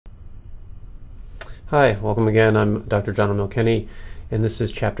Hi, welcome again. I'm Dr. John O'Milkenny, and this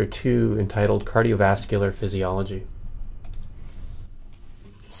is Chapter 2 entitled Cardiovascular Physiology.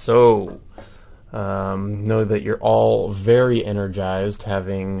 So, know that you're all very energized,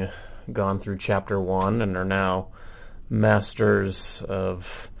 having gone through Chapter 1 and are now masters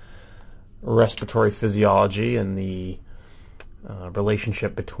of respiratory physiology and the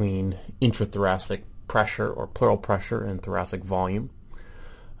relationship between intrathoracic pressure or pleural pressure and thoracic volume.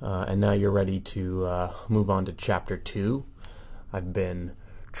 And now you're ready to move on to Chapter 2. I've been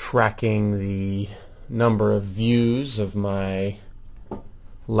tracking the number of views of my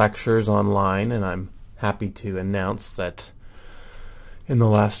lectures online, and I'm happy to announce that in the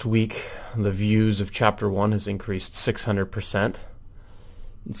last week the views of Chapter 1 has increased 600%.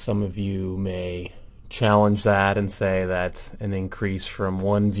 And some of you may challenge that and say that an increase from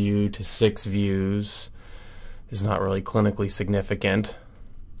 1 view to 6 views is not really clinically significant,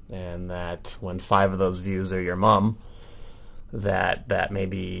 and that when 5 of those views are your mom, that may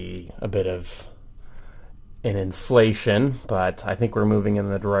be a bit of an inflation, but I think we're moving in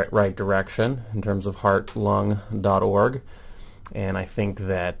the right direction in terms of heart-lung.org, and I think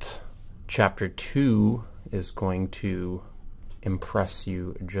that Chapter 2 is going to impress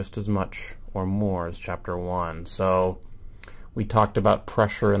you just as much or more as Chapter 1. So we talked about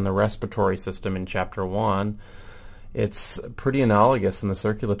pressure in the respiratory system in Chapter 1. It's pretty analogous in the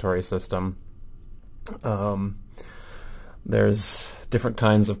circulatory system. There's different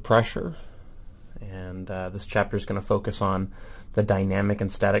kinds of pressure, and this chapter is going to focus on the dynamic and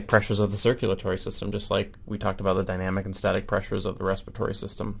static pressures of the circulatory system, just like we talked about the dynamic and static pressures of the respiratory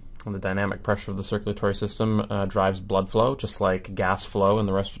system. And the dynamic pressure of the circulatory system drives blood flow, just like gas flow in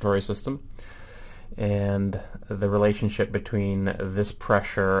the respiratory system. And the relationship between this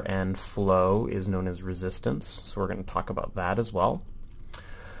pressure and flow is known as resistance, so we're going to talk about that as well.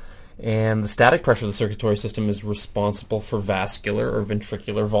 And the static pressure of the circulatory system is responsible for vascular or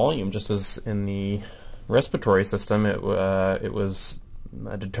ventricular volume, just as in the respiratory system it was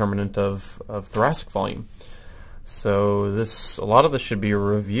a determinant of thoracic volume. So a lot of this should be a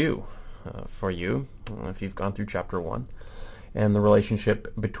review for you if you've gone through Chapter 1, and the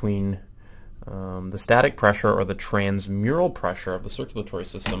relationship between the static pressure or the transmural pressure of the circulatory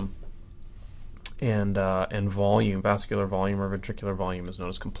system and volume, vascular volume or ventricular volume, is known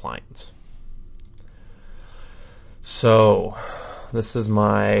as compliance. So this is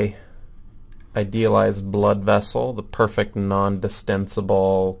my idealized blood vessel, the perfect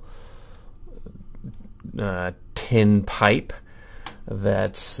non-distensible tin pipe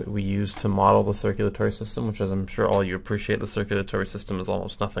that we use to model the circulatory system, which, as I'm sure all you appreciate, the circulatory system is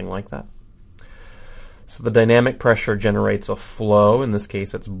almost nothing like that. So the dynamic pressure generates a flow. In this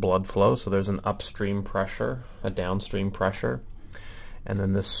case it's blood flow, so there's an upstream pressure, a downstream pressure, and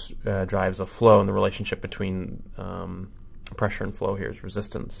then this drives a flow, and the relationship between pressure and flow here is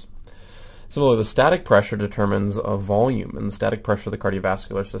resistance. Similarly, the static pressure determines a volume, and the static pressure of the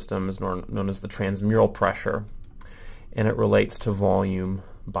cardiovascular system is known as the transmural pressure, and it relates to volume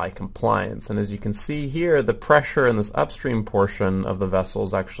by compliance. And as you can see here, the pressure in this upstream portion of the vessel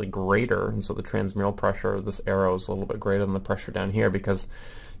is actually greater, and so the transmural pressure, this arrow, is a little bit greater than the pressure down here, because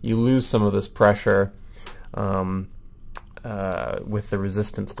you lose some of this pressure with the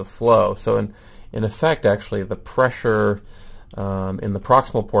resistance to flow. So in effect, actually, the pressure in the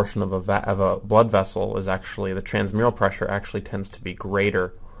proximal portion of a blood vessel is actually, the transmural pressure actually tends to be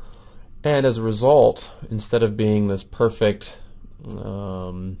greater. And as a result, instead of being this perfect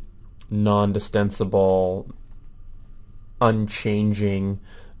non-distensible, unchanging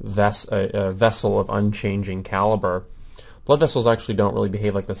vessel of unchanging caliber, blood vessels actually don't really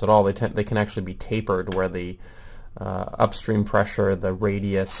behave like this at all. They can actually be tapered, where the upstream pressure, the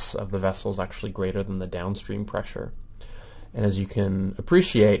radius of the vessel, is actually greater than the downstream pressure. And as you can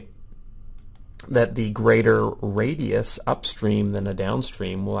appreciate, that the greater radius upstream than a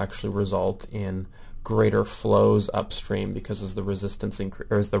downstream will actually result in greater flows upstream, because as the resistance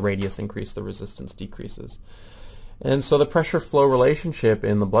or as the radius increases, the resistance decreases. And so the pressure-flow relationship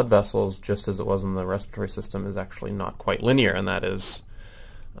in the blood vessels, just as it was in the respiratory system, is actually not quite linear, and that is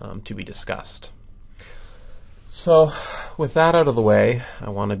to be discussed. So with that out of the way, I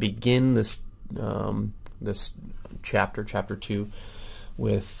want to begin this chapter 2,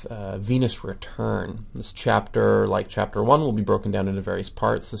 with venous return. This chapter, like Chapter 1, will be broken down into various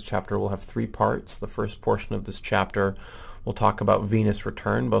parts. This chapter will have 3 parts. The first portion of this chapter will talk about venous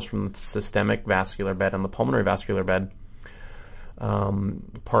return, both from the systemic vascular bed and the pulmonary vascular bed.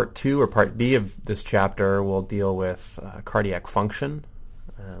 Part 2, or Part B, of this chapter will deal with cardiac function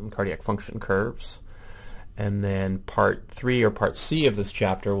curves. And then Part 3, or Part C, of this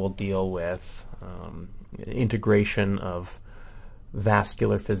chapter will deal with integration of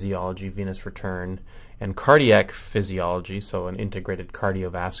vascular physiology, venous return, and cardiac physiology, so an integrated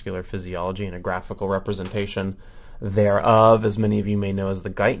cardiovascular physiology and a graphical representation thereof, as many of you may know as the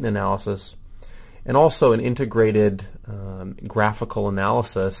Guyton analysis, and also an integrated graphical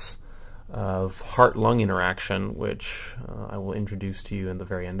analysis of heart-lung interaction, which I will introduce to you in the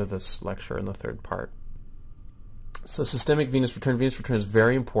very end of this lecture in the third part. So systemic venous return is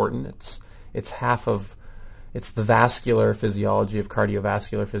very important. It's the vascular physiology of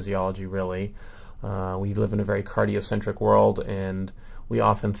cardiovascular physiology, really. We live in a very cardiocentric world, and we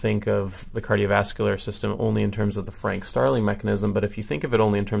often think of the cardiovascular system only in terms of the Frank-Starling mechanism, but if you think of it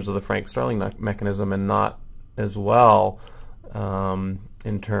only in terms of the Frank-Starling mechanism and not as well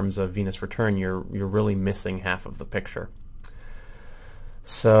in terms of venous return, you're really missing half of the picture.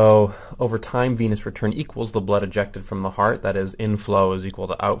 So over time, venous return equals the blood ejected from the heart. That is, inflow is equal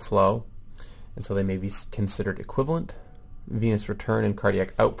to outflow, and so they may be considered equivalent. Venous return and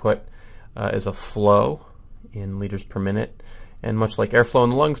cardiac output is a flow in liters per minute, and much like airflow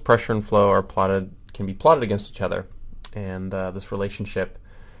in the lungs, pressure and flow can be plotted against each other, and this relationship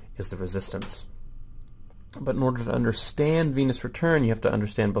is the resistance. But in order to understand venous return, you have to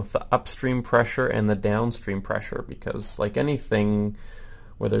understand both the upstream pressure and the downstream pressure, because like anything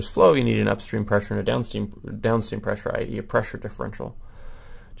where there's flow, you need an upstream pressure and a downstream pressure, i.e. a pressure differential.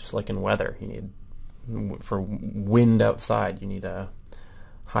 Just like in weather, you need, for wind outside, you need a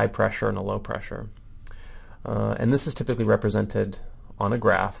high pressure and a low pressure. And this is typically represented on a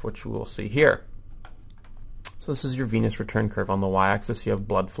graph, which we will see here. So this is your venous return curve. On the y-axis you have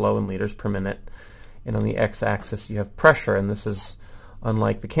blood flow in liters per minute, and on the x-axis you have pressure, and this is,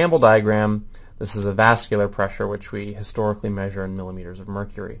 unlike the Campbell diagram, this is a vascular pressure, which we historically measure in millimeters of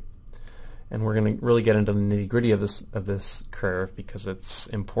mercury. And we're going to really get into the nitty-gritty of this curve because it's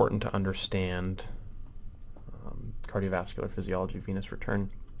important to understand cardiovascular physiology, venous return.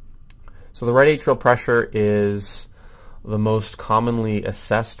 So the right atrial pressure is the most commonly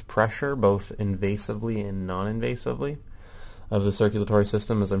assessed pressure, both invasively and non-invasively, of the circulatory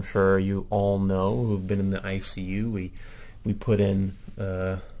system. As I'm sure you all know who've been in the ICU, we put in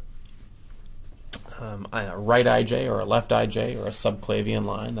a right IJ or a left IJ or a subclavian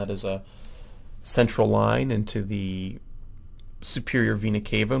line. That is a central line into the superior vena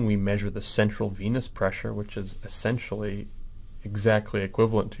cava, and we measure the central venous pressure, which is essentially exactly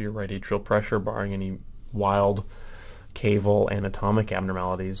equivalent to your right atrial pressure, barring any wild caval anatomic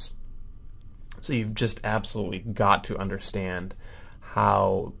abnormalities. So you've just absolutely got to understand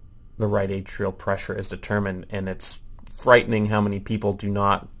how the right atrial pressure is determined, and it's frightening how many people do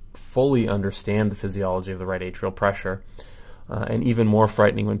not fully understand the physiology of the right atrial pressure, and even more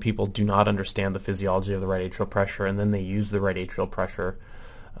frightening when people do not understand the physiology of the right atrial pressure and then they use the right atrial pressure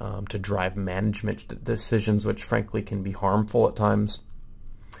to drive management decisions, which frankly can be harmful at times.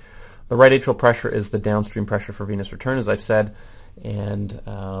 The right atrial pressure is the downstream pressure for venous return, as I've said, and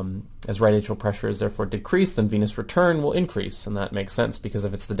as right atrial pressure is therefore decreased, then venous return will increase, and that makes sense because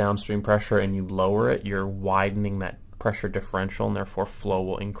if it's the downstream pressure and you lower it, you're widening that pressure differential, and therefore flow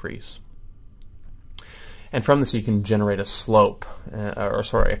will increase. And from this you can generate a slope,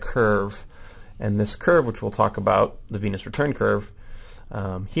 a curve, and this curve, which we'll talk about, the venous return curve,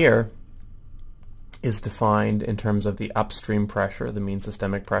 here is defined in terms of the upstream pressure, the mean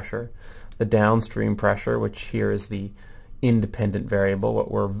systemic pressure, the downstream pressure, which here is the independent variable,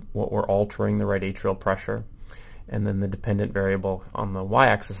 what we're altering, the right atrial pressure, and then the dependent variable on the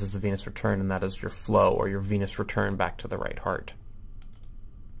y-axis is the venous return, and that is your flow or your venous return back to the right heart.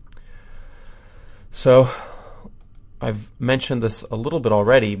 So I've mentioned this a little bit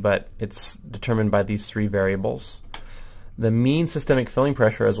already, but it's determined by these three variables. The mean systemic filling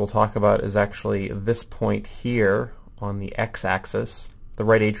pressure, as we'll talk about, is actually this point here on the x-axis. The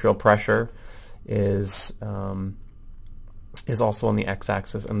right atrial pressure is also on the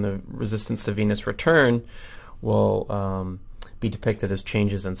x-axis, and the resistance to venous return will be depicted as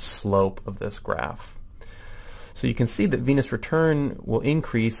changes in slope of this graph. So you can see that venous return will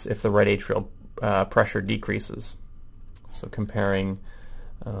increase if the right atrial pressure decreases. So comparing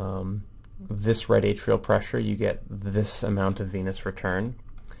this right atrial pressure, you get this amount of venous return,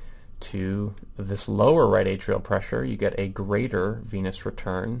 to this lower right atrial pressure, you get a greater venous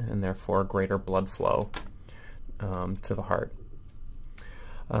return and therefore greater blood flow to the heart.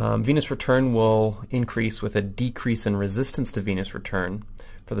 Venous return will increase with a decrease in resistance to venous return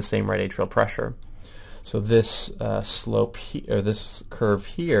for the same right atrial pressure. So this slope or this curve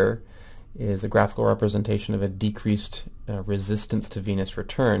here is a graphical representation of a decreased resistance to venous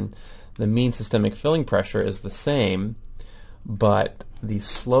return. The mean systemic filling pressure is the same, but the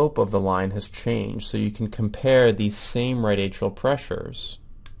slope of the line has changed. So you can compare these same right atrial pressures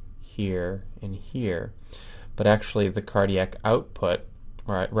here and here, but actually the cardiac output,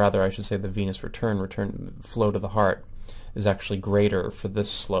 or rather I should say the venous return flow to the heart, is actually greater for this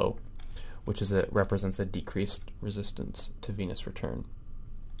slope, which is represents a decreased resistance to venous return.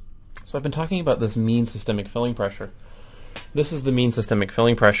 So I've been talking about this mean systemic filling pressure. This is the mean systemic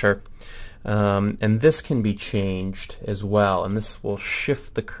filling pressure, and this can be changed as well, and this will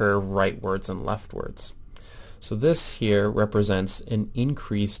shift the curve rightwards and leftwards. So this here represents an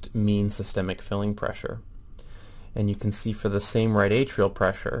increased mean systemic filling pressure, and you can see for the same right atrial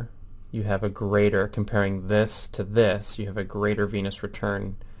pressure you have a greater, comparing this to this, you have a greater venous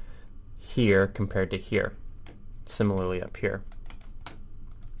return here compared to here. Similarly up here.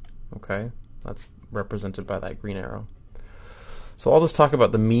 Okay, that's represented by that green arrow. So all this talk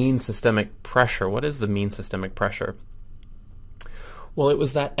about the mean systemic pressure. What is the mean systemic pressure? Well, it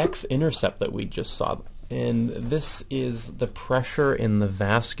was that x-intercept that we just saw, and this is the pressure in the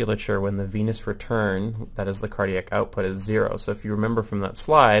vasculature when the venous return, that is the cardiac output, is 0. So if you remember from that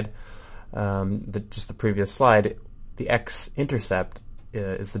slide, just the previous slide, the x-intercept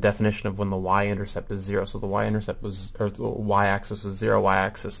is the definition of when the y-intercept is 0. So the y-intercept was, or the y-axis is 0,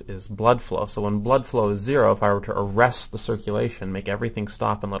 y-axis is blood flow. So when blood flow is 0, if I were to arrest the circulation, make everything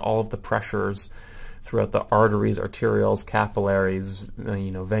stop and let all of the pressures throughout the arteries, arterioles, capillaries,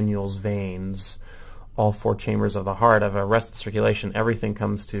 venules, veins, all 4 chambers of the heart, I've arrested circulation, everything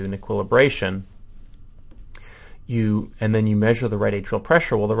comes to an equilibration. And then you measure the right atrial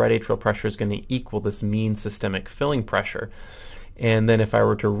pressure. Well, the right atrial pressure is going to equal this mean systemic filling pressure. And then if I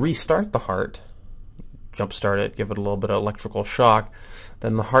were to restart the heart, jumpstart it, give it a little bit of electrical shock,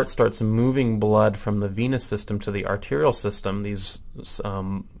 then the heart starts moving blood from the venous system to the arterial system. These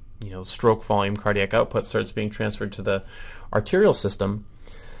stroke volume, cardiac output starts being transferred to the arterial system.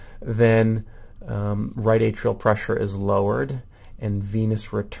 Then right atrial pressure is lowered and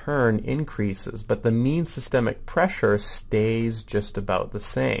venous return increases, but the mean systemic pressure stays just about the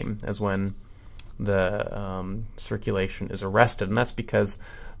same as when the circulation is arrested, and that's because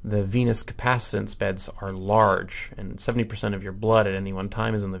the venous capacitance beds are large, and 70% of your blood at any one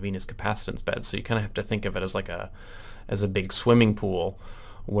time is in the venous capacitance bed. So you kind of have to think of it as like a big swimming pool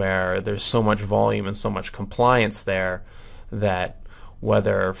where there's so much volume and so much compliance there that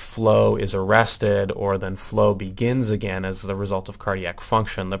whether flow is arrested or then flow begins again as the result of cardiac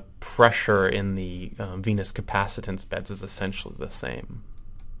function, the pressure in the venous capacitance beds is essentially the same.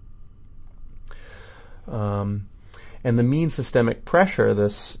 And the mean systemic pressure,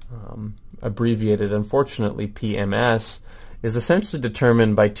 this abbreviated, unfortunately, PMS, is essentially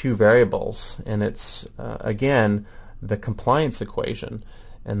determined by 2 variables, and it's, again, the compliance equation,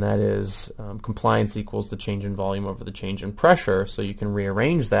 and that is compliance equals the change in volume over the change in pressure, so you can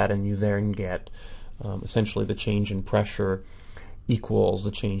rearrange that and you then get essentially the change in pressure equals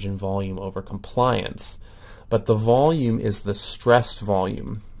the change in volume over compliance. But the volume is the stressed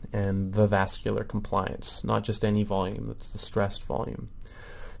volume and the vascular compliance, not just any volume, it's the stressed volume.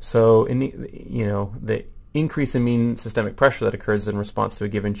 So the increase in mean systemic pressure that occurs in response to a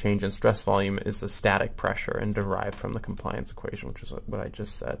given change in stress volume is the static pressure and derived from the compliance equation, which is what I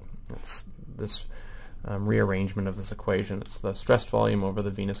just said. It's this rearrangement of this equation. It's the stressed volume over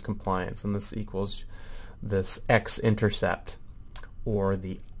the venous compliance, and this equals this x-intercept, or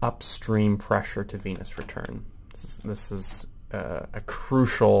the upstream pressure to venous return. This is a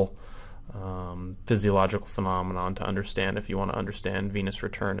crucial physiological phenomenon to understand if you want to understand venous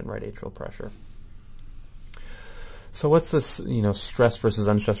return and right atrial pressure. So what's this, stressed versus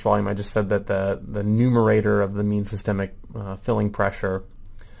unstressed volume? I just said that the numerator of the mean systemic filling pressure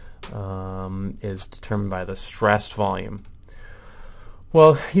is determined by the stressed volume.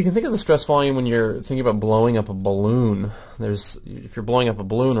 Well, you can think of the stress volume when you're thinking about blowing up a balloon. If you're blowing up a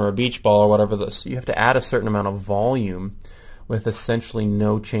balloon or a beach ball or whatever, you have to add a certain amount of volume with essentially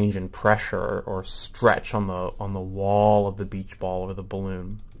no change in pressure or stretch on the wall of the beach ball or the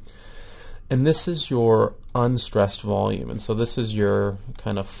balloon. And this is your unstressed volume, and so this is your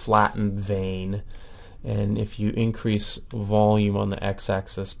kind of flattened vein. And if you increase volume on the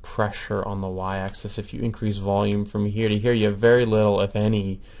x-axis, pressure on the y-axis, if you increase volume from here to here, you have very little, if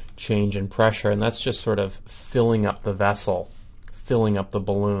any, change in pressure, and that's just sort of filling up the vessel, filling up the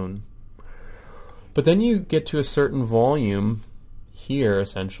balloon. But then you get to a certain volume here,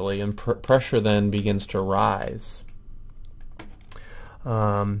 essentially, and pressure then begins to rise.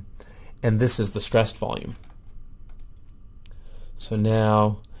 And this is the stressed volume. So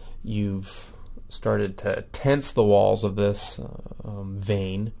now you've started to tense the walls of this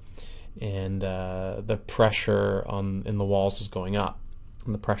vein, and the pressure in the walls is going up,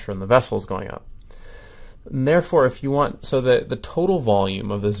 and the pressure in the vessel is going up. And therefore, if you want, so the total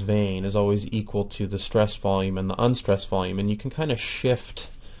volume of this vein is always equal to the stress volume and the unstressed volume, and you can kind of shift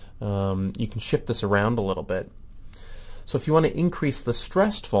this around a little bit. So if you want to increase the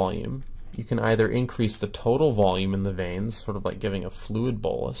stressed volume, you can either increase the total volume in the veins, sort of like giving a fluid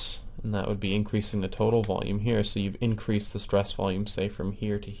bolus, and that would be increasing the total volume here. So you've increased the stress volume, say, from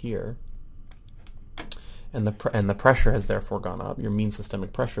here to here, and the pressure has therefore gone up. Your mean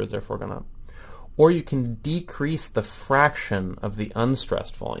systemic pressure has therefore gone up. Or you can decrease the fraction of the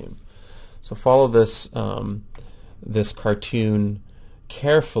unstressed volume. So follow this this cartoon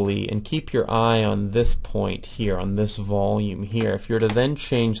carefully and keep your eye on this point here, on this volume here. If you're to then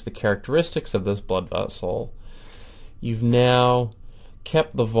change the characteristics of this blood vessel, you've now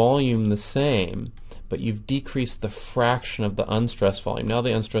kept the volume the same, but you've decreased the fraction of the unstressed volume. Now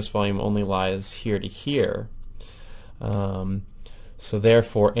the unstressed volume only lies here to here. So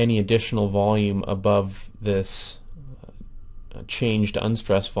therefore, any additional volume above this changed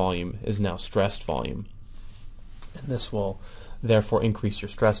unstressed volume is now stressed volume. And this will therefore increase your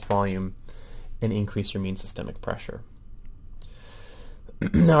stressed volume and increase your mean systemic pressure.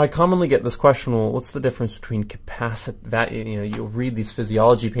 Now, I commonly get this question, well, what's the difference between you'll read these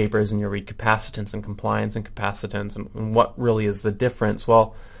physiology papers and you'll read capacitance and compliance and capacitance, and what really is the difference?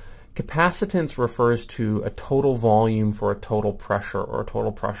 Well, capacitance refers to a total volume for a total pressure, or a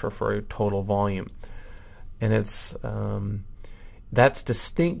total pressure for a total volume. And it's that's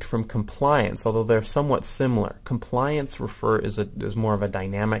distinct from compliance, although they're somewhat similar. Compliance is more of a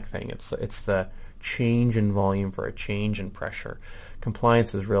dynamic thing. It's the change in volume for a change in pressure.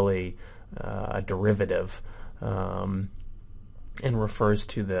 Compliance is really a derivative and refers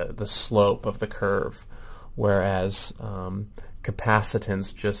to the slope of the curve, whereas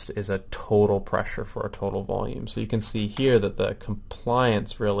capacitance just is a total pressure for a total volume. So you can see here that the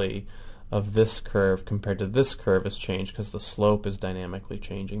compliance really of this curve compared to this curve is changed because the slope is dynamically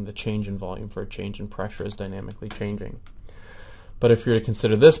changing. The change in volume for a change in pressure is dynamically changing. But if you're to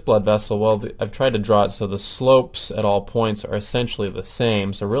consider this blood vessel, well, I've tried to draw it so the slopes at all points are essentially the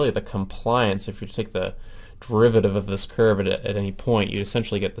same. So really the compliance, if you take the derivative of this curve at any point, you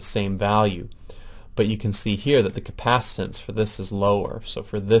essentially get the same value. But you can see here that the capacitance for this is lower. So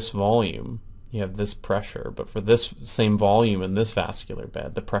for this volume, you have this pressure, but for this same volume in this vascular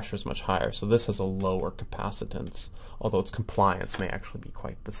bed, the pressure is much higher. So this has a lower capacitance, although its compliance may actually be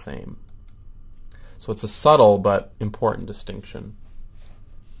quite the same. So it's a subtle but important distinction.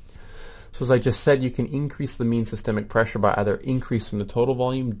 So as I just said, you can increase the mean systemic pressure by either increasing the total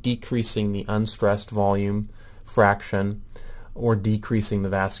volume, decreasing the unstressed volume fraction, or decreasing the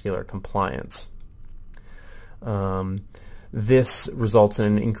vascular compliance. This results in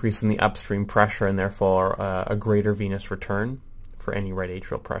an increase in the upstream pressure and therefore a greater venous return for any right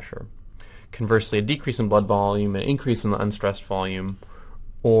atrial pressure. Conversely, a decrease in blood volume, an increase in the unstressed volume,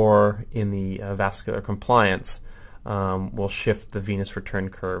 or in the vascular compliance will shift the venous return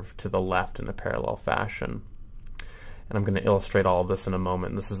curve to the left in a parallel fashion. And I'm going to illustrate all of this in a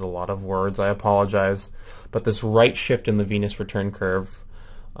moment. This is a lot of words, I apologize. But this right shift in the venous return curve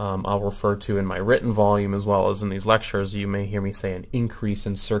I'll refer to in my written volume as well as in these lectures. You may hear me say an increase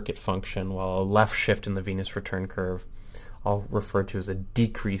in circuit function, while a left shift in the venous return curve I'll refer to as a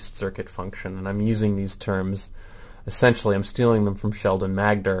decreased circuit function. And I'm using these terms, essentially I'm stealing them from Sheldon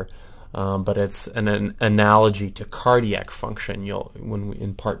Magder, but it's an analogy to cardiac function.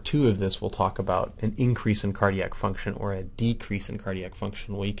 In part 2 of this, we'll talk about an increase in cardiac function or a decrease in cardiac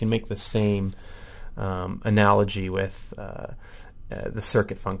function. Well, you can make the same analogy with the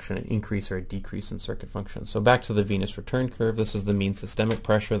circuit function, an increase or a decrease in circuit function. So back to the venous return curve. This is the mean systemic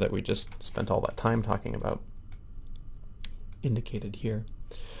pressure that we just spent all that time talking about, indicated here.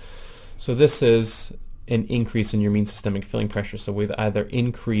 So this is an increase in your mean systemic filling pressure. So we've either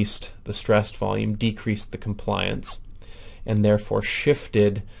increased the stressed volume, decreased the compliance, and therefore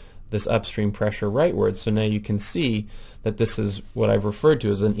shifted this upstream pressure rightward. So now you can see that this is what I've referred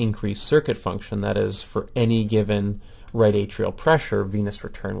to as an increased circuit function. That is, for any given right atrial pressure, venous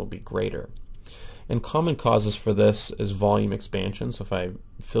return will be greater. And common causes for this is volume expansion. So if I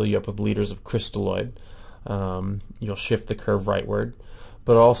fill you up with liters of crystalloid, you'll shift the curve rightward.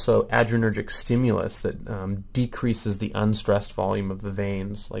 But also adrenergic stimulus that decreases the unstressed volume of the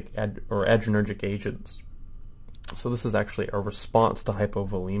veins, like adrenergic agents. So this is actually a response to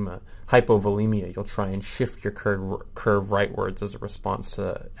hypovolemia. You'll try and shift your curve rightwards as a response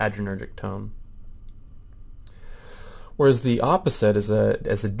to adrenergic tone. Whereas the opposite is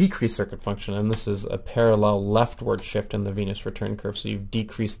a decreased circuit function, and this is a parallel leftward shift in the venous return curve. So you've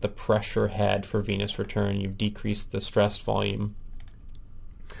decreased the pressure head for venous return, you've decreased the stress volume,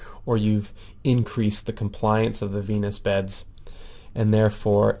 or you've increased the compliance of the venous beds, and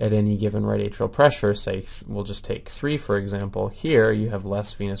therefore at any given right atrial pressure, say we'll just take 3 for example, here you have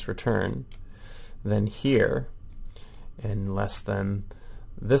less venous return than here, and less than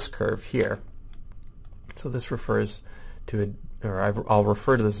this curve here. So this refers to I'll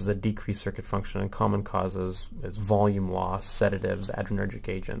refer to this as a decreased circuit function, and common causes is volume loss, sedatives, adrenergic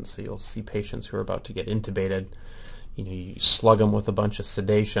agents. So you'll see patients who are about to get intubated, you slug them with a bunch of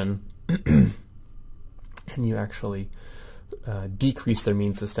sedation and you actually decrease their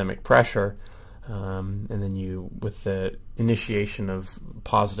mean systemic pressure, and then with the initiation of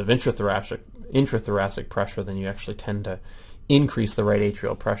positive intrathoracic pressure, then you actually tend to increase the right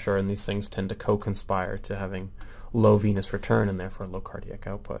atrial pressure, and these things tend to co-conspire to having low venous return and therefore low cardiac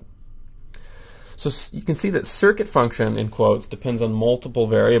output. So you can see that circuit function, in quotes, depends on multiple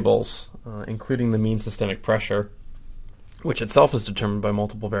variables, including the mean systemic pressure, which itself is determined by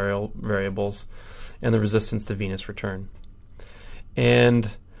multiple variables, and the resistance to venous return.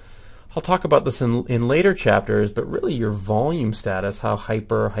 And I'll talk about this in later chapters, but really your volume status, how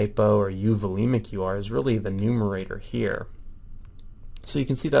hyper, hypo, or euvolemic you are, is really the numerator here. So you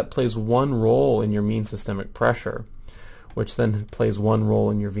can see that plays one role in your mean systemic pressure, which then plays one role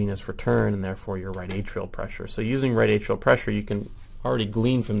in your venous return and therefore your right atrial pressure. So using right atrial pressure, you can already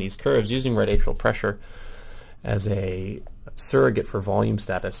glean from these curves, using right atrial pressure as a surrogate for volume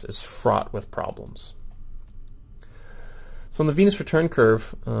status is fraught with problems. So in the venous return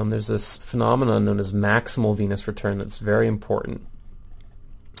curve, there's this phenomenon known as maximal venous return that's very important.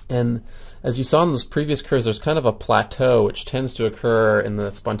 And as you saw in those previous curves, there's kind of a plateau which tends to occur in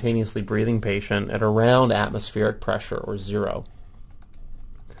the spontaneously breathing patient at around atmospheric pressure, or 0.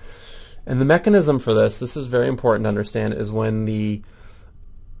 And the mechanism for this is very important to understand, is when the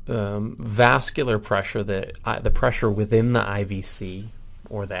vascular pressure, the pressure within the IVC,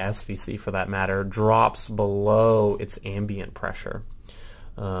 or the SVC for that matter, drops below its ambient pressure.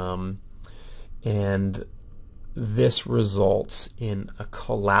 And this results in a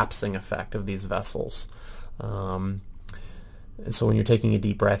collapsing effect of these vessels. And so when you're taking a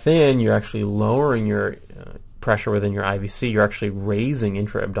deep breath in, you're actually lowering your pressure within your IVC. You're actually raising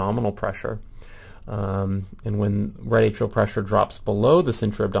intra-abdominal pressure. And when right atrial pressure drops below this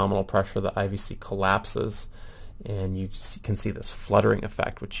intra-abdominal pressure, the IVC collapses, and you can see this fluttering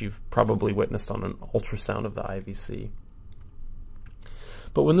effect, which you've probably witnessed on an ultrasound of the IVC.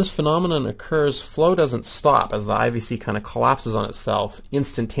 But when this phenomenon occurs, flow doesn't stop. As the IVC kind of collapses on itself,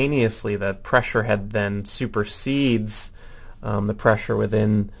 instantaneously the pressure head then supersedes the pressure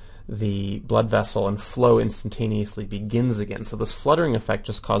within the blood vessel, and flow instantaneously begins again. So this fluttering effect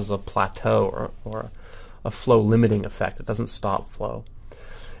just causes a plateau or a flow limiting effect. It doesn't stop flow.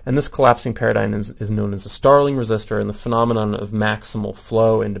 And this collapsing paradigm is known as a Starling resistor, and the phenomenon of maximal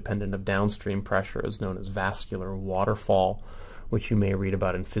flow independent of downstream pressure is known as vascular waterfall, which you may read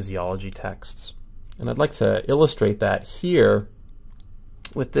about in physiology texts. And I'd like to illustrate that here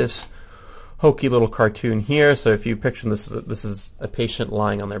with this hokey little cartoon here. So if you picture this is a patient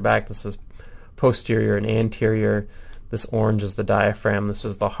lying on their back. This is posterior and anterior. This orange is the diaphragm. This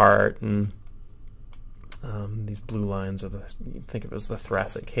is the heart, and these blue lines are think of it as the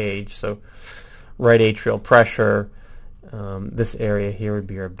thoracic cage. So right atrial pressure. This area here would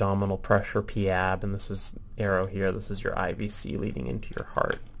be your abdominal pressure, PAB, and this is arrow here. This is your IVC leading into your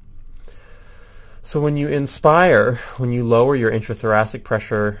heart. So when you inspire, when you lower your intrathoracic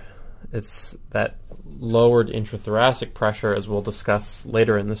pressure, it's that lowered intrathoracic pressure, as we'll discuss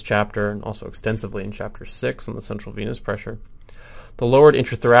later in this chapter and also extensively in Chapter 6 on the central venous pressure. The lowered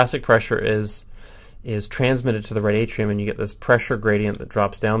intrathoracic pressure is transmitted to the right atrium, and you get this pressure gradient that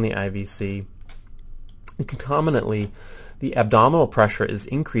drops down the IVC. And concomitantly, the abdominal pressure is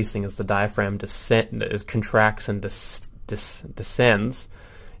increasing as the diaphragm contracts and descends,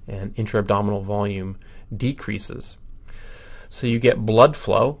 and intra-abdominal volume decreases. So you get blood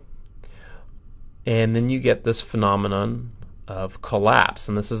flow, and then you get this phenomenon of collapse,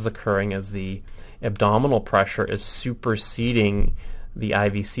 and this is occurring as the abdominal pressure is superseding the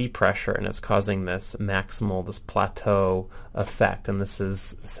IVC pressure, and it's causing this plateau effect, and this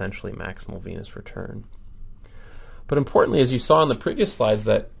is essentially maximal venous return. But importantly, as you saw in the previous slides,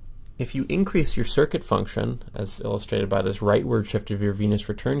 that if you increase your circuit function, as illustrated by this rightward shift of your venous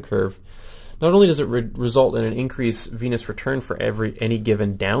return curve, not only does it result in an increased venous return for any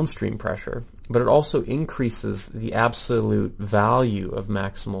given downstream pressure, but it also increases the absolute value of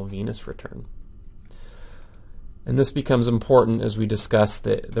maximal venous return. And this becomes important as we discuss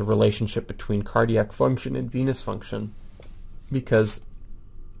the relationship between cardiac function and venous function, because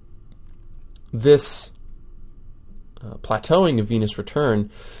this plateauing of venous return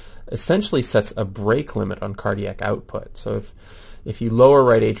essentially sets a brake limit on cardiac output. So if you lower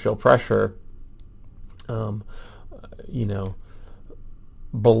right atrial pressure,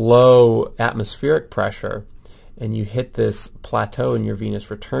 below atmospheric pressure, and you hit this plateau in your venous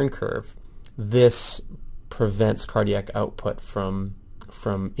return curve, this prevents cardiac output from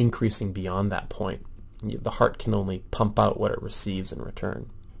increasing beyond that point. The heart can only pump out what it receives in return.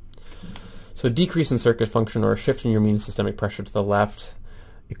 So a decrease in circuit function or a shift in your mean systemic pressure to the left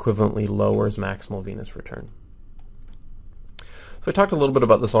equivalently lowers maximal venous return. So I talked a little bit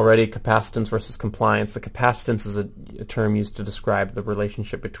about this already, capacitance versus compliance. The capacitance is a term used to describe the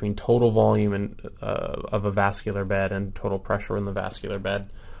relationship between total volume of a vascular bed and total pressure in the vascular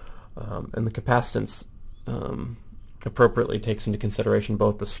bed. And the capacitance appropriately takes into consideration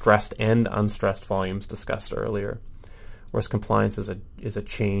both the stressed and unstressed volumes discussed earlier, whereas compliance is a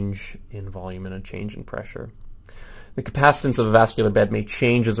change in volume and a change in pressure. The capacitance of a vascular bed may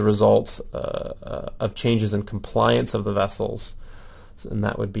change as a result of changes in compliance of the vessels, and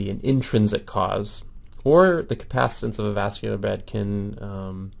that would be an intrinsic cause, or the capacitance of a vascular bed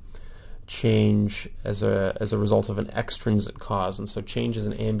can change as a result of an extrinsic cause, and so changes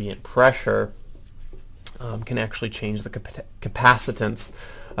in ambient pressure can actually change the capacitance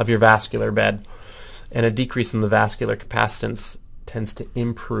of your vascular bed, and a decrease in the vascular capacitance tends to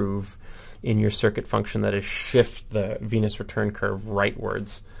improve in your circuit function, that is, shift the venous return curve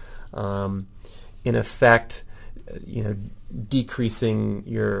rightwards. In effect, decreasing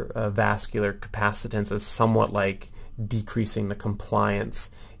your vascular capacitance is somewhat like decreasing the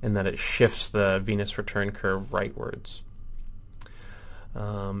compliance, in that it shifts the venous return curve rightwards.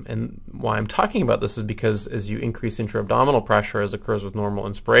 And why I'm talking about this is because as you increase intra-abdominal pressure, as occurs with normal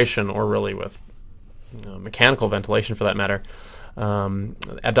inspiration, or really with mechanical ventilation for that matter,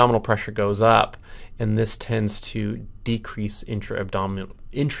 abdominal pressure goes up, and this tends to decrease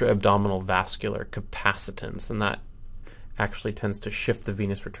intra-abdominal vascular capacitance, and that actually tends to shift the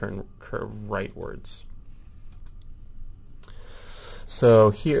venous return curve rightwards.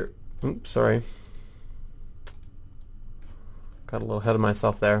 So here, oops, sorry, got a little ahead of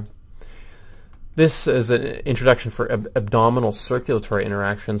myself there. This is an introduction for abdominal circulatory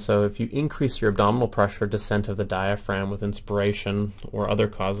interaction. So if you increase your abdominal pressure, descent of the diaphragm with inspiration, or other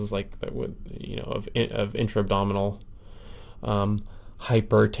causes like that would, of intra-abdominal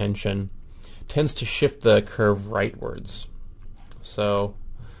hypertension, tends to shift the curve rightwards. So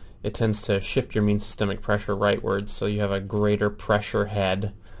it tends to shift your mean systemic pressure rightwards, so you have a greater pressure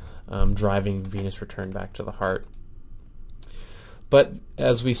head driving venous return back to the heart. But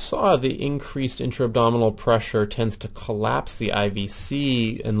as we saw, the increased intra-abdominal pressure tends to collapse the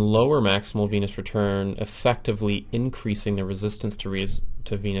IVC and lower maximal venous return, effectively increasing the resistance to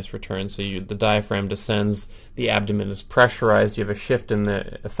venous return. So the diaphragm descends, the abdomen is pressurized, you have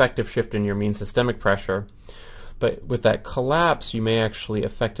a effective shift in your mean systemic pressure. But with that collapse, you may actually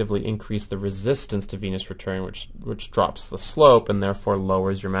effectively increase the resistance to venous return, which drops the slope and therefore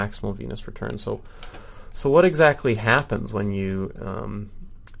lowers your maximal venous return. So what exactly happens when you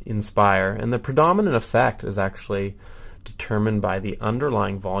inspire? And the predominant effect is actually determined by the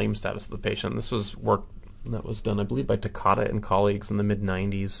underlying volume status of the patient. This was work that was done, I believe, by Takata and colleagues in the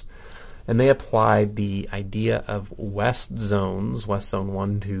mid-90s. And they applied the idea of West zones, West zone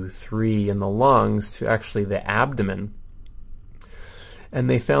 1, 2, 3 in the lungs, to actually the abdomen. And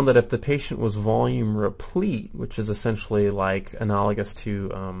they found that if the patient was volume replete, which is essentially like analogous to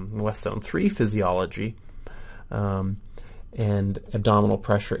West zone 3 physiology, and abdominal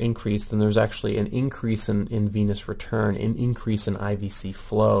pressure increased, then there's actually an increase in venous return, an increase in IVC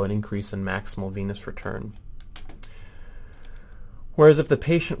flow, an increase in maximal venous return. Whereas if the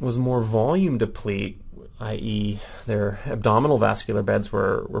patient was more volume deplete, i.e. their abdominal vascular beds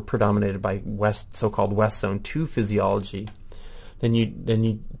were predominated by so-called West zone 2 physiology, then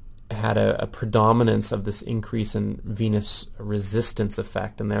you had a predominance of this increase in venous resistance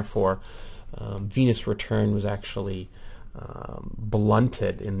effect, and therefore venous return was actually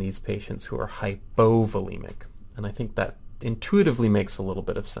blunted in these patients who are hypovolemic. And I think that intuitively makes a little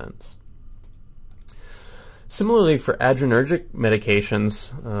bit of sense. Similarly, for adrenergic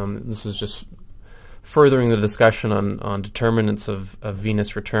medications, this is just furthering the discussion on determinants of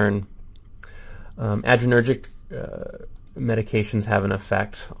venous return. Adrenergic medications have an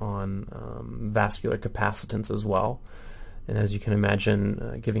effect on vascular capacitance as well. And as you can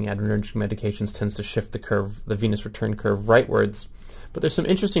imagine, giving adrenergic medications tends to shift the venous return curve rightwards. But there's some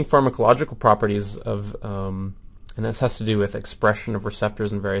interesting pharmacological properties of and this has to do with expression of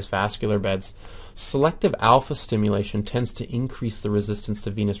receptors in various vascular beds. Selective alpha stimulation tends to increase the resistance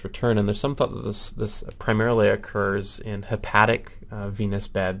to venous return, and there's some thought that this primarily occurs in hepatic venous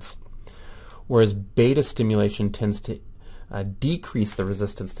beds, whereas beta stimulation tends to decrease the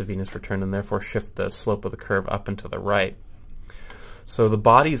resistance to venous return and therefore shift the slope of the curve up and to the right. So the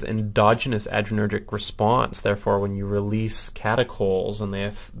body's endogenous adrenergic response, therefore, when you release catechols and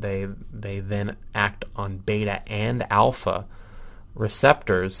they then act on beta and alpha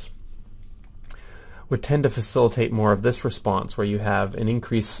receptors, would tend to facilitate more of this response, where you have an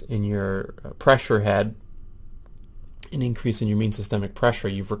increase in your pressure head, an increase in your mean systemic pressure.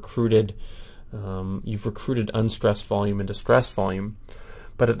 You've recruited unstressed volume into stressed volume,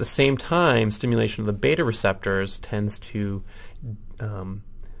 but at the same time, stimulation of the beta receptors tends to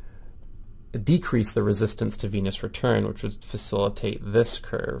decrease the resistance to venous return, which would facilitate this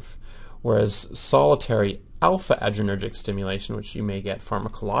curve, whereas solitary alpha adrenergic stimulation, which you may get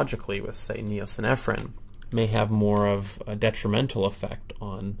pharmacologically with, say, neosynephrine, may have more of a detrimental effect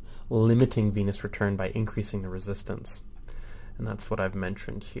on limiting venous return by increasing the resistance, and that's what I've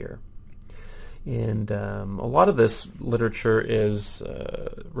mentioned here. And a lot of this literature is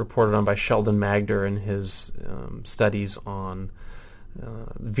reported on by Sheldon Magder in his studies on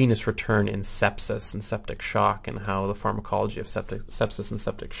venous return in sepsis and septic shock, and how the pharmacology of sepsis and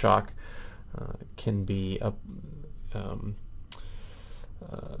septic shock can be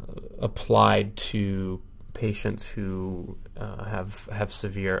applied to patients who have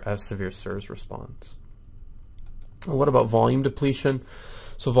severe SIRS response. What about volume depletion?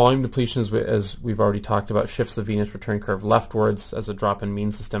 So volume depletion, as we've already talked about, shifts the venous return curve leftwards as a drop in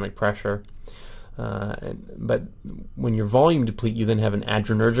mean systemic pressure. But when you volume deplete, you then have an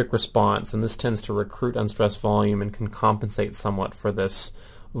adrenergic response, and this tends to recruit unstressed volume and can compensate somewhat for this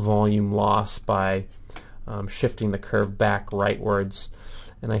volume loss by shifting the curve back rightwards.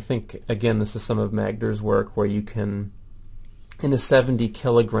 And I think, again, this is some of Magder's work, where you can, in a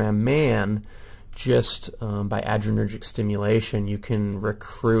 70-kilogram man, just by adrenergic stimulation, you can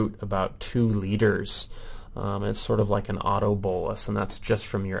recruit about 2 liters. It's sort of like an auto bolus, and that's just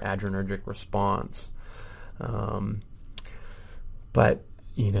from your adrenergic response. But,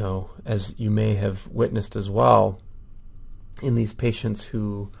 you know, as you may have witnessed as well, in these patients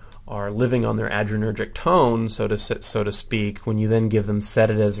who are living on their adrenergic tone, so to speak, when you then give them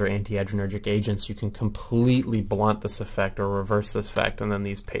sedatives or anti-adrenergic agents, you can completely blunt this effect or reverse this effect, and then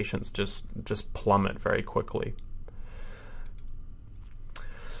these patients just plummet very quickly.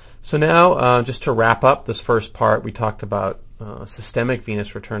 So now, just to wrap up this first part, we talked about systemic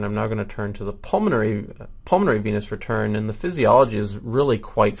venous return. I'm now going to turn to the pulmonary venous return, and the physiology is really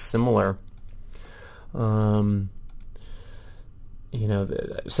quite similar. You know,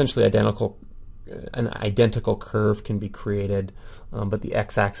 essentially an identical curve can be created, but the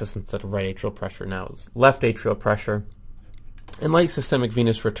x-axis instead of right atrial pressure now is left atrial pressure. And like systemic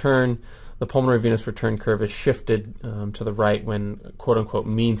venous return, the pulmonary venous return curve is shifted to the right when quote-unquote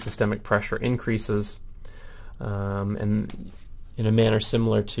mean systemic pressure increases, and in a manner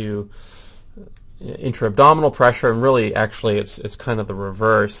similar to intra-abdominal pressure, and really actually it's kind of the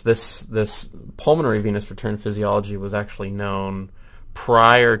reverse. This pulmonary venous return physiology was actually known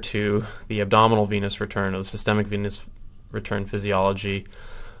prior to the abdominal venous return, or the systemic venous return physiology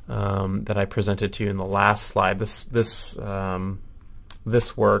that I presented to you in the last slide. This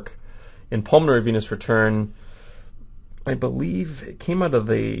work in pulmonary venous return, I believe it came out of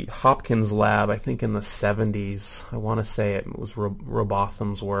the Hopkins lab, I think in the 70s. I want to say it was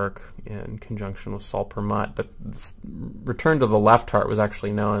Robotham's work in conjunction with Saul Permut, but this return to the left heart was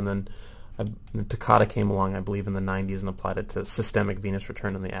actually known, and then Takata came along, I believe, in the 90s and applied it to systemic venous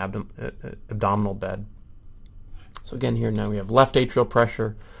return in the abdominal bed. So again, here now we have left atrial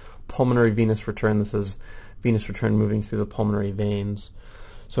pressure, pulmonary venous return. This is venous return moving through the pulmonary veins.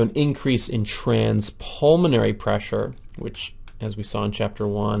 So an increase in transpulmonary pressure, which, as we saw in Chapter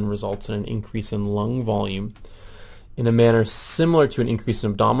 1, results in an increase in lung volume, in a manner similar to an increase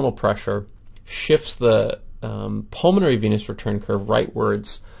in abdominal pressure, shifts the pulmonary venous return curve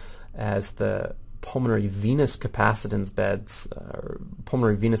rightwards as the pulmonary venous capacitance beds,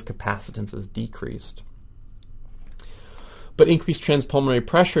 pulmonary venous capacitance is decreased. But increased transpulmonary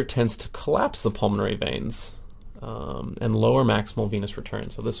pressure tends to collapse the pulmonary veins and lower maximal venous return.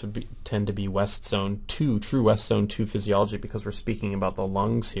 So this would tend to be West Zone 2, true West Zone 2 physiology, because we're speaking about the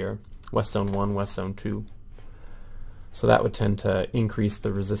lungs here, West Zone 1, West Zone 2. So that would tend to increase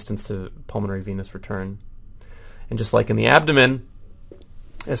the resistance to pulmonary venous return. And just like in the abdomen,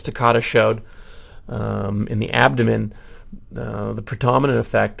 as Takata showed, in the abdomen, The predominant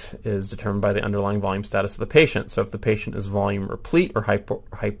effect is determined by the underlying volume status of the patient. So if the patient is volume replete or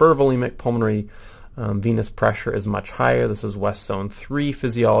hypervolemic, pulmonary venous pressure is much higher. This is West Zone 3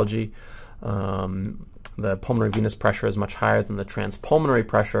 physiology. The pulmonary venous pressure is much higher than the transpulmonary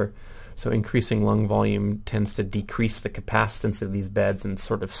pressure. So increasing lung volume tends to decrease the capacitance of these beds and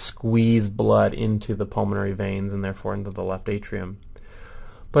sort of squeeze blood into the pulmonary veins and therefore into the left atrium.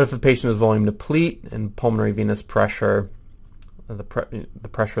 But if the patient is volume deplete and pulmonary venous pressure, the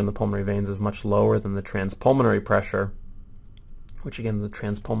pressure in the pulmonary veins is much lower than the transpulmonary pressure, which again, the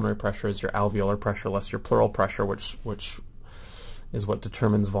transpulmonary pressure is your alveolar pressure less your pleural pressure, which is what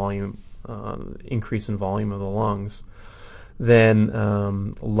determines volume, increase in volume of the lungs. Then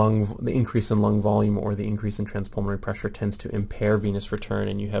the increase in lung volume or the increase in transpulmonary pressure tends to impair venous return,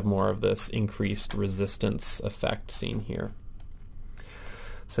 and you have more of this increased resistance effect seen here.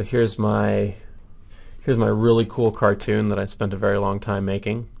 So here's my really cool cartoon that I spent a very long time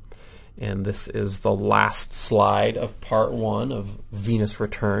making, and this is the last slide of part 1 of venous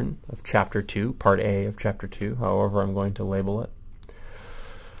return of chapter 2, part A of chapter 2, however I'm going to label it.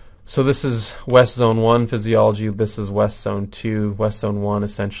 So this is West Zone 1 physiology, this is West Zone 2. West Zone 1,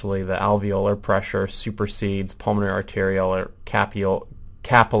 essentially the alveolar pressure supersedes pulmonary arterial,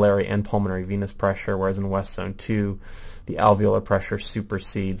 capillary, and pulmonary venous pressure, whereas in West Zone 2, the alveolar pressure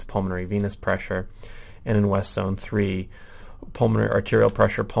supersedes pulmonary venous pressure. And in West Zone 3, pulmonary arterial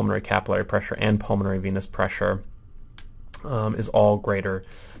pressure, pulmonary capillary pressure, and pulmonary venous pressure is all greater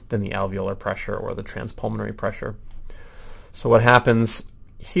than the alveolar pressure or the transpulmonary pressure. So what happens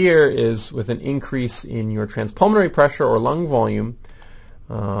here is with an increase in your transpulmonary pressure or lung volume,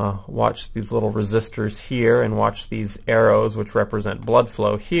 watch these little resistors here and watch these arrows which represent blood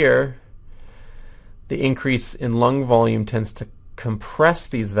flow here. The increase in lung volume tends to compress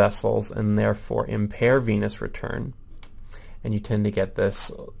these vessels and therefore impair venous return, and you tend to get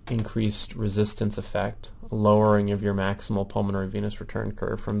this increased resistance effect, a lowering of your maximal pulmonary venous return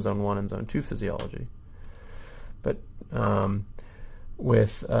curve from Zone 1 and Zone 2 physiology. But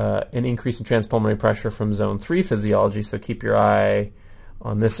with an increase in transpulmonary pressure from Zone 3 physiology, so keep your eye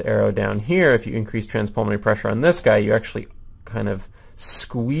on this arrow down here. If you increase transpulmonary pressure on this guy, you actually kind of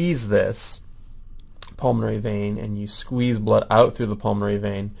squeeze this pulmonary vein and you squeeze blood out through the pulmonary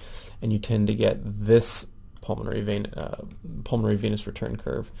vein, and you tend to get this pulmonary venous return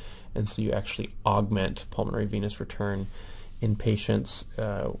curve, and so you actually augment pulmonary venous return in patients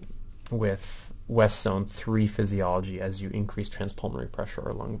with West Zone 3 physiology as you increase transpulmonary pressure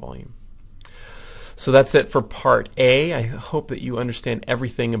or lung volume. So that's it for part A. I hope that you understand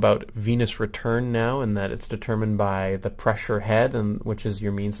everything about venous return now, and that it's determined by the pressure head, which is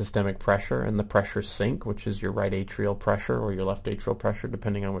your mean systemic pressure, and the pressure sink, which is your right atrial pressure or your left atrial pressure,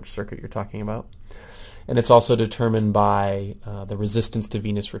 depending on which circuit you're talking about. And it's also determined by the resistance to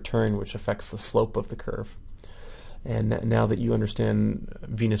venous return, which affects the slope of the curve. And now that you understand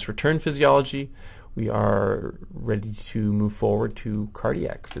venous return physiology, we are ready to move forward to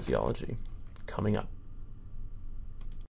cardiac physiology coming up.